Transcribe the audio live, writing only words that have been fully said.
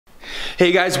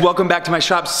Hey guys, welcome back to my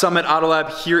shop, Summit Auto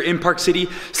Lab here in Park City.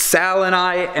 Sal and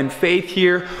I and Faith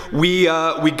here, we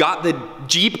got the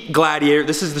Jeep Gladiator.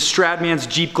 This is the Stradman's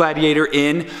Jeep Gladiator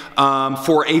in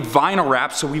for a vinyl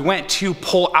wrap. So we went to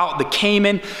pull out the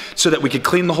Cayman so that we could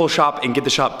clean the whole shop and get the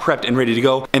shop prepped and ready to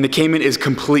go. And the Cayman is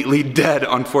completely dead,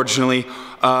 unfortunately.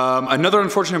 Another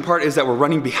unfortunate part is that we're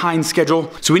running behind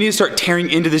schedule. So we need to start tearing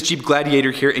into this Jeep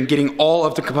Gladiator here and getting all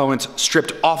of the components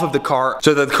stripped off of the car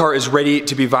so that the car is ready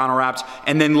to be vinyl wrapped.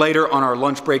 And then later on our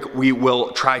lunch break, we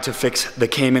will try to fix the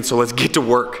Cayman. So let's get to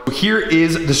work. Here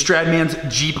is the Stradman's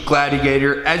Jeep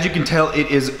Gladiator. As you can tell,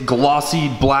 it is glossy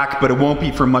black, but it won't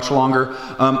be for much longer.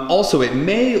 Also, it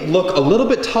may look a little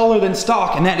bit taller than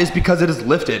stock, and that is because it is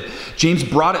lifted. James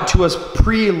brought it to us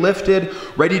pre-lifted,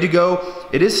 ready to go.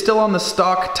 It is still on the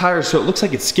stock tires, so it looks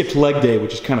like it skipped leg day,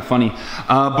 which is kind of funny.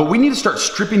 But we need to start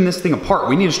stripping this thing apart.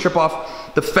 We need to strip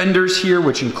off the fenders here,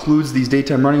 which includes these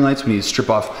daytime running lights. We need to strip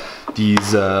off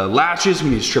these latches.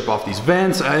 We need to strip off these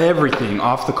vents, everything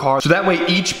off the car. So that way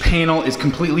each panel is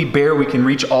completely bare. We can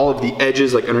reach all of the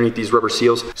edges, like underneath these rubber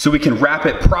seals, so we can wrap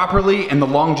it properly, and the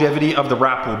longevity of the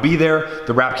wrap will be there.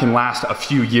 The wrap can last a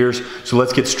few years. So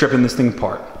let's get stripping this thing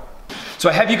apart. So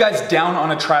I have you guys down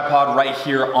on a tripod right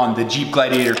here on the Jeep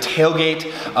Gladiator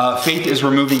tailgate. Faith is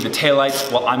removing the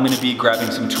taillights while I'm gonna be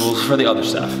grabbing some tools for the other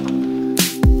stuff.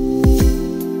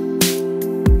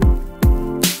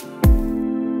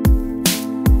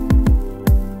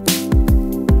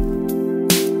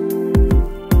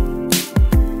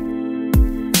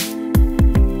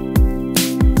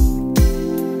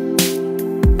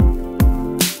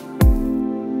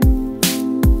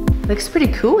 Looks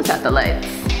pretty cool without the lights.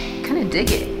 Kinda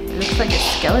dig it. It looks like a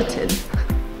skeleton.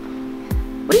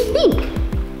 What do you think?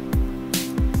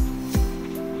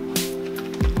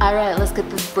 All right, let's get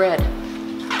this bread.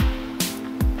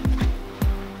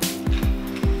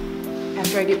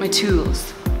 After I get my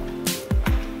tools.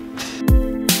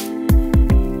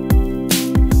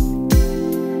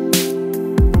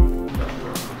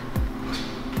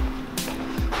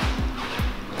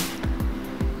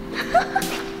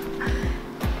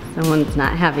 Someone's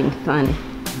not having fun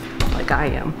like I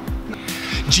am.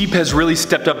 Jeep has really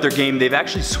stepped up their game. They've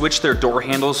actually switched their door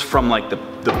handles from like the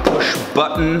push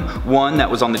button one that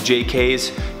was on the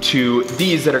JKs to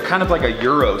these that are kind of like a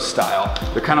Euro style.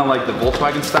 They're kind of like the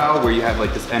Volkswagen style where you have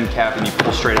like this end cap and you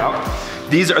pull straight out.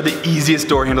 These are the easiest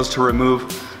door handles to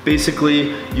remove.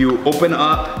 Basically, you open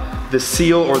up the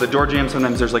seal or the door jamb.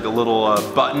 Sometimes there's like a little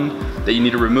button that you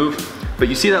need to remove. But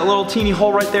you see that little teeny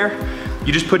hole right there?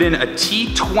 You just put in a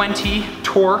T20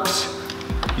 Torx.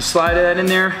 You slide that in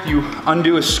there, you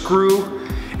undo a screw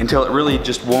until it really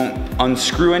just won't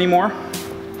unscrew anymore.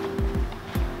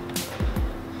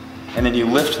 And then you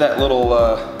lift that little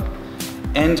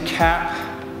end cap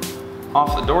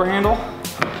off the door handle,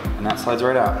 and that slides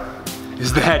right out.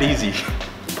 It's that easy.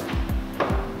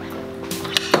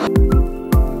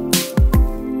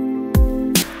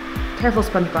 Careful,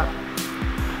 SpongeBob.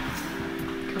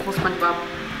 Careful, SpongeBob.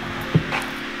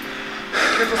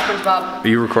 Careful, SpongeBob. Are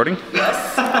you recording?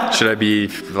 Yes. Should I be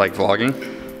like vlogging?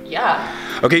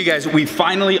 Yeah. Okay, you guys, we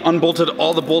finally unbolted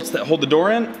all the bolts that hold the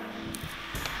door in.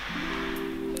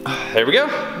 There we go.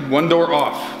 One door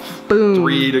off. Boom.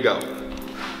 3 to go.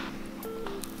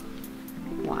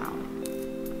 Wow.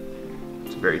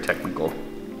 It's very technical.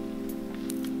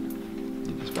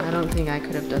 I don't think I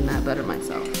could have done that better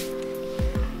myself.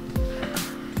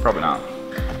 Probably not.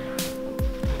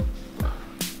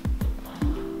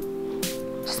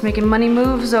 Just making money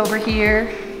moves over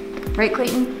here. Right,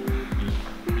 Clayton?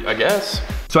 I guess.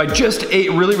 So I just ate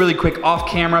really quick off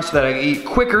camera so that I could eat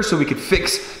quicker so we could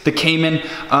fix the Cayman.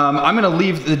 I'm gonna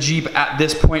leave the Jeep at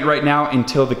this point right now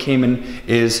until the Cayman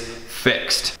is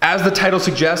fixed. As the title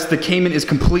suggests, the Cayman is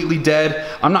completely dead.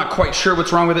 I'm not quite sure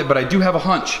what's wrong with it, but I do have a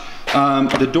hunch.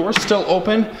 The door's still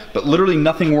open, but literally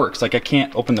nothing works. Like I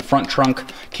can't open the front trunk,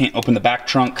 can't open the back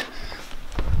trunk.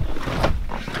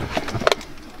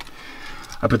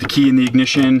 I put the key in the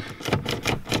ignition,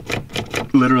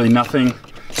 literally nothing.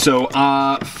 So,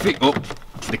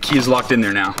 the key is locked in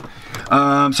there now.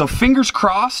 So fingers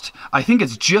crossed, I think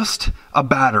it's just a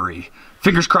battery.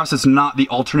 Fingers crossed it's not the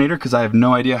alternator because I have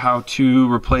no idea how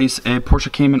to replace a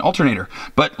Porsche Cayman alternator.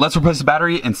 But let's replace the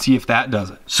battery and see if that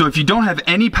does it. So if you don't have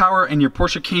any power and your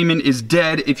Porsche Cayman is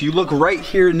dead, if you look right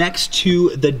here next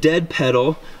to the dead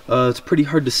pedal, it's pretty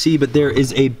hard to see, but there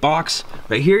is a box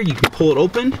right here. You can pull it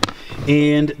open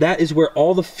and that is where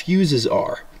all the fuses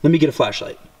are. Let me get a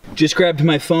flashlight. Just grabbed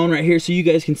my phone right here so you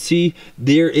guys can see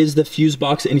there is the fuse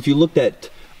box. And if you looked at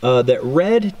that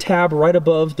red tab right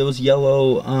above those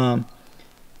yellow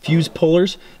fuse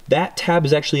pullers. That tab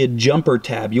is actually a jumper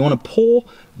tab. You want to pull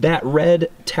that red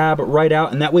tab right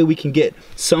out, and that way we can get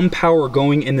some power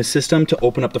going in the system to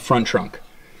open up the front trunk.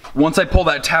 Once I pull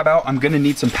that tab out, I'm gonna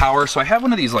need some power. So I have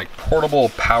one of these like portable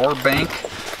power bank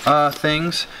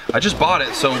things. I just bought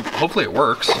it, so hopefully it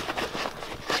works.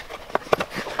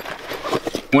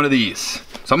 One of these.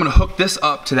 So I'm gonna hook this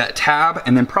up to that tab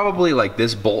and then probably like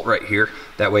this bolt right here.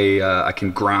 That way I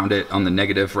can ground it on the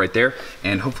negative right there,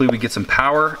 and hopefully we get some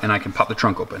power and I can pop the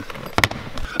trunk open.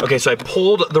 Okay, so I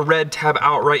pulled the red tab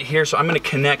out right here, so I'm gonna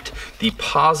connect the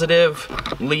positive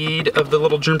lead of the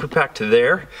little jumper pack to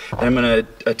there, and I'm gonna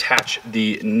attach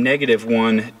the negative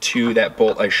one to that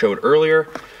bolt I showed earlier.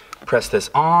 Press this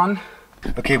on.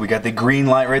 Okay, we got the green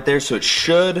light right there, so it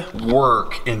should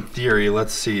work in theory.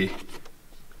 Let's see.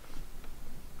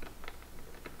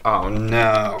 Oh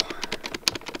no.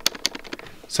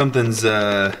 Something's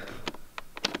not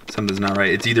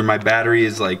right. It's either my battery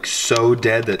is like so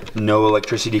dead that no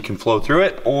electricity can flow through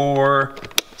it, or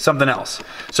something else.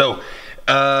 So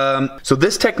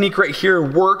this technique right here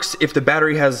works if the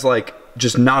battery has like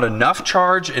just not enough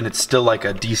charge and it's still like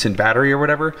a decent battery or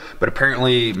whatever, but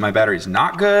apparently my battery's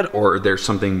not good, or there's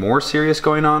something more serious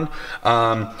going on.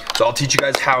 So I'll teach you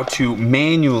guys how to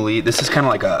manually, this is kind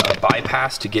of like a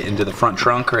bypass to get into the front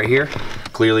trunk right here.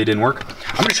 Clearly didn't work.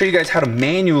 I'm gonna show you guys how to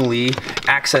manually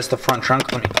access the front trunk.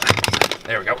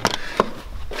 There we go.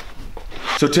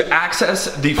 So to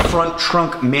access the front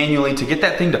trunk manually, to get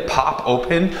that thing to pop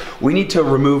open, we need to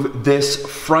remove this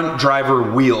front driver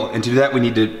wheel. And to do that, we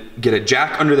need to get a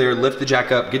jack under there, lift the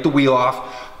jack up, get the wheel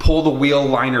off, pull the wheel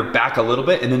liner back a little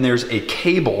bit, and then there's a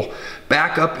cable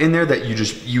back up in there that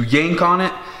you yank on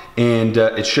it, and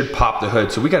it should pop the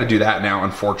hood. So we gotta do that now,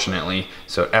 unfortunately.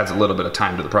 So it adds a little bit of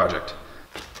time to the project.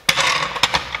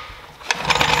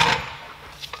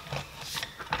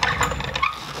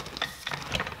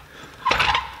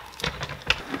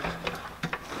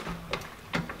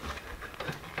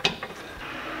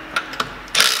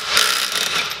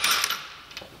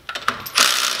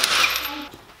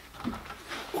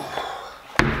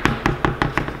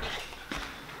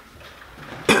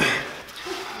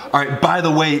 All right, by the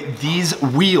way, these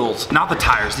wheels, not the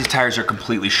tires, these tires are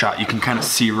completely shot. You can kind of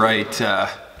see right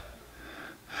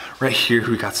here,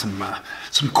 we got some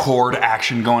cord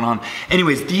action going on.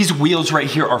 Anyways, these wheels right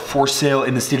here are for sale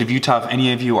in the state of Utah if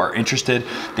any of you are interested.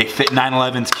 They fit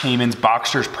 911s, Caymans,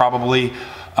 Boxsters probably.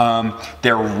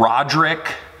 They're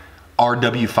Roderick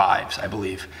RW5s, I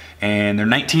believe. And they're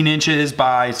 19 inches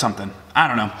by something. I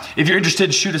don't know. If you're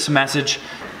interested, shoot us a message.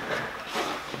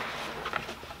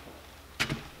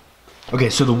 Okay,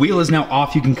 so the wheel is now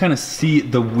off. You can kind of see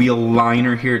the wheel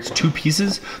liner here. It's two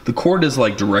pieces. The cord is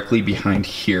like directly behind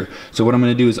here. So what I'm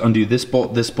gonna do is undo this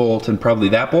bolt, and probably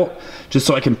that bolt, just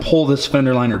so I can pull this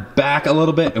fender liner back a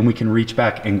little bit and we can reach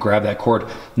back and grab that cord.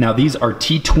 Now these are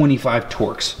T25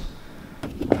 Torx.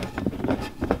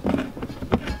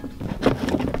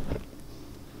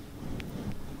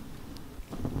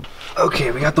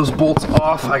 Okay, we got those bolts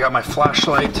off. I got my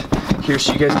flashlight here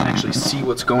so you guys can actually see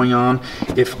what's going on.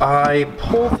 If I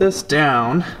pull this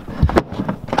down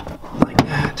like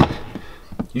that,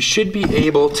 you should be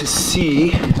able to see.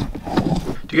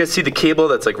 Do you guys see the cable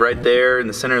that's like right there in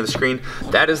the center of the screen?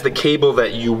 That is the cable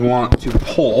that you want to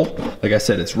pull. Like I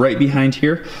said, it's right behind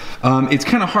here. It's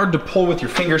kind of hard to pull with your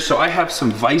fingers, so I have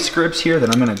some vice grips here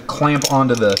that I'm gonna clamp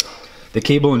onto the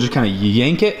cable and just kind of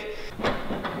yank it.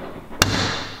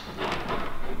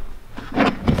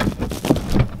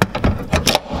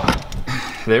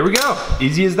 There we go,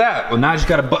 easy as that. Well, now I just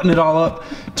gotta button it all up,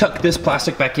 tuck this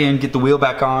plastic back in, get the wheel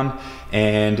back on,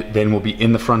 and then we'll be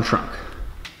in the front trunk.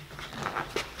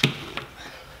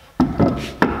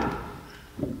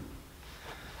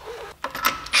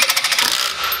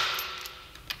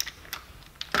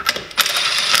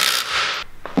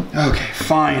 Okay,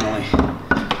 finally.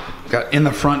 Got in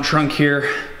the front trunk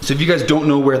here. So if you guys don't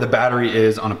know where the battery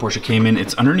is on a Porsche Cayman,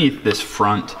 it's underneath this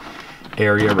front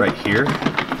area right here.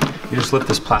 You just lift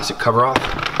this plastic cover off,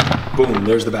 boom,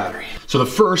 there's the battery. So the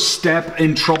first step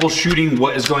in troubleshooting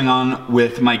what is going on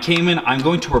with my Cayman, I'm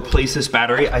going to replace this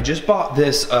battery. I just bought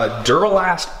this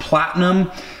Duralast Platinum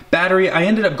battery. I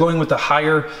ended up going with a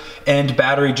higher end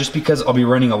battery just because I'll be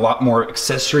running a lot more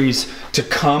accessories to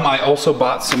come. I also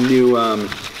bought some new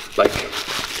like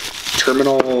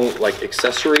terminal like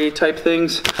accessory type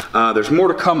things. There's more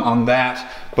to come on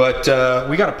that. But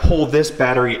we gotta pull this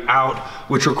battery out,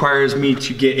 which requires me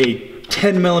to get a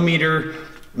 10mm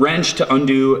wrench to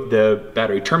undo the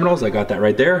battery terminals. I got that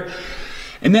right there.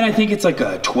 And then I think it's like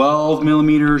a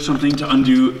 12mm or something to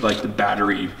undo like the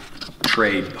battery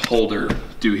tray holder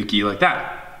doohickey like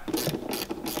that.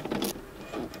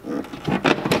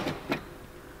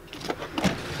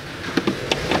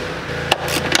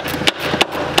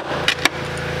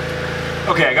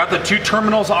 Okay, I got the 2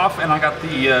 terminals off and I got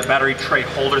the battery tray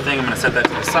holder thing. I'm gonna set that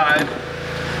to the side.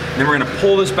 And then we're gonna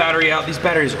pull this battery out. These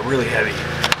batteries are really heavy.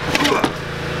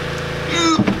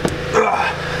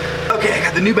 Okay, I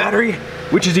got the new battery,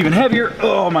 which is even heavier.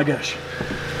 Oh my gosh.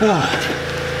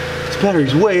 This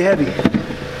battery's way heavy.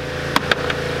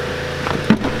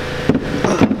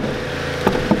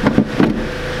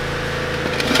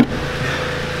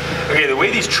 Okay, the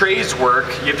way these trays work,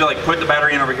 you have to like put the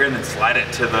battery in over here and then slide it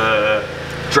to the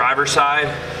driver's side.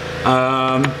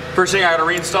 First thing I gotta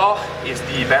reinstall is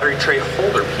the battery tray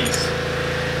holder piece.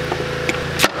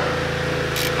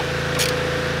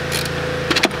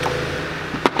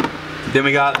 Then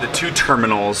we got the 2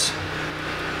 terminals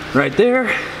right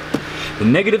there. The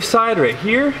negative side right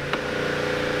here.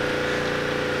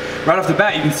 Right off the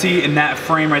bat, you can see in that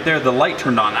frame right there, the light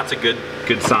turned on. That's a good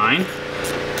sign.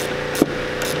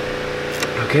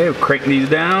 Okay, we'll crank these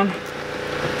down.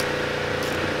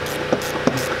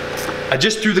 I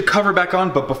just threw the cover back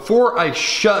on, but before I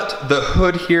shut the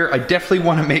hood here, I definitely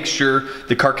want to make sure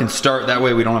the car can start. That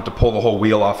way we don't have to pull the whole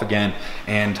wheel off again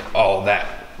and all that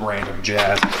random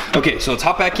jazz. Okay, so let's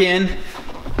hop back in.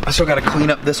 I still got to clean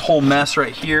up this whole mess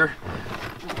right here.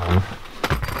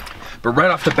 But right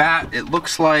off the bat, it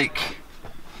looks like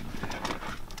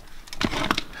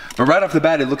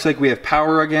we have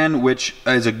power again, which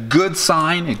is a good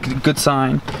sign,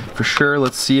 for sure.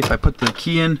 Let's see if I put the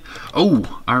key in.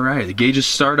 Oh, all right, the gauges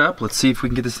start up. Let's see if we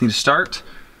can get this thing to start.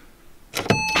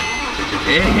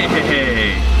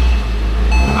 Hey,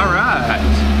 all right.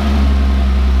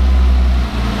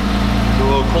 A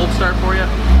little cold start for you.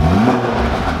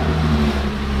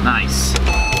 Nice.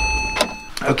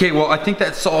 Okay, well, I think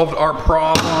that solved our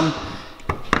problem.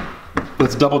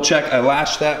 Let's double check. I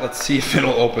latched that. Let's see if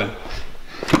it'll open.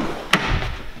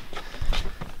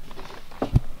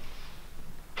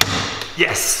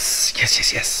 Yes, yes,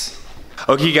 yes, yes.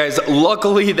 Okay guys,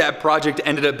 luckily that project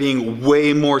ended up being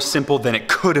way more simple than it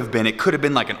could have been. It could have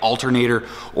been like an alternator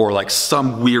or like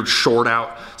some weird short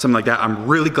out, something like that. I'm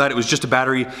really glad it was just a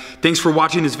battery. Thanks for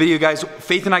watching this video, guys.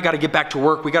 Faith and I got to get back to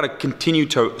work. We got to continue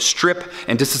to strip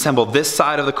and disassemble this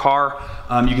side of the car.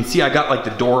 You can see I got like the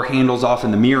door handles off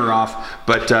and the mirror off,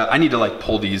 but I need to like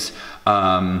pull these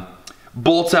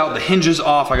bolts out, the hinges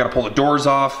off. I got to pull the doors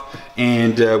off,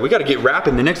 and we got to get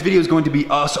wrapping. The next video is going to be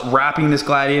us wrapping this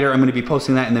Gladiator. I'm going to be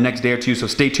posting that in the next day or two, so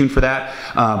stay tuned for that.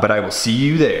 But I will see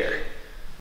you there.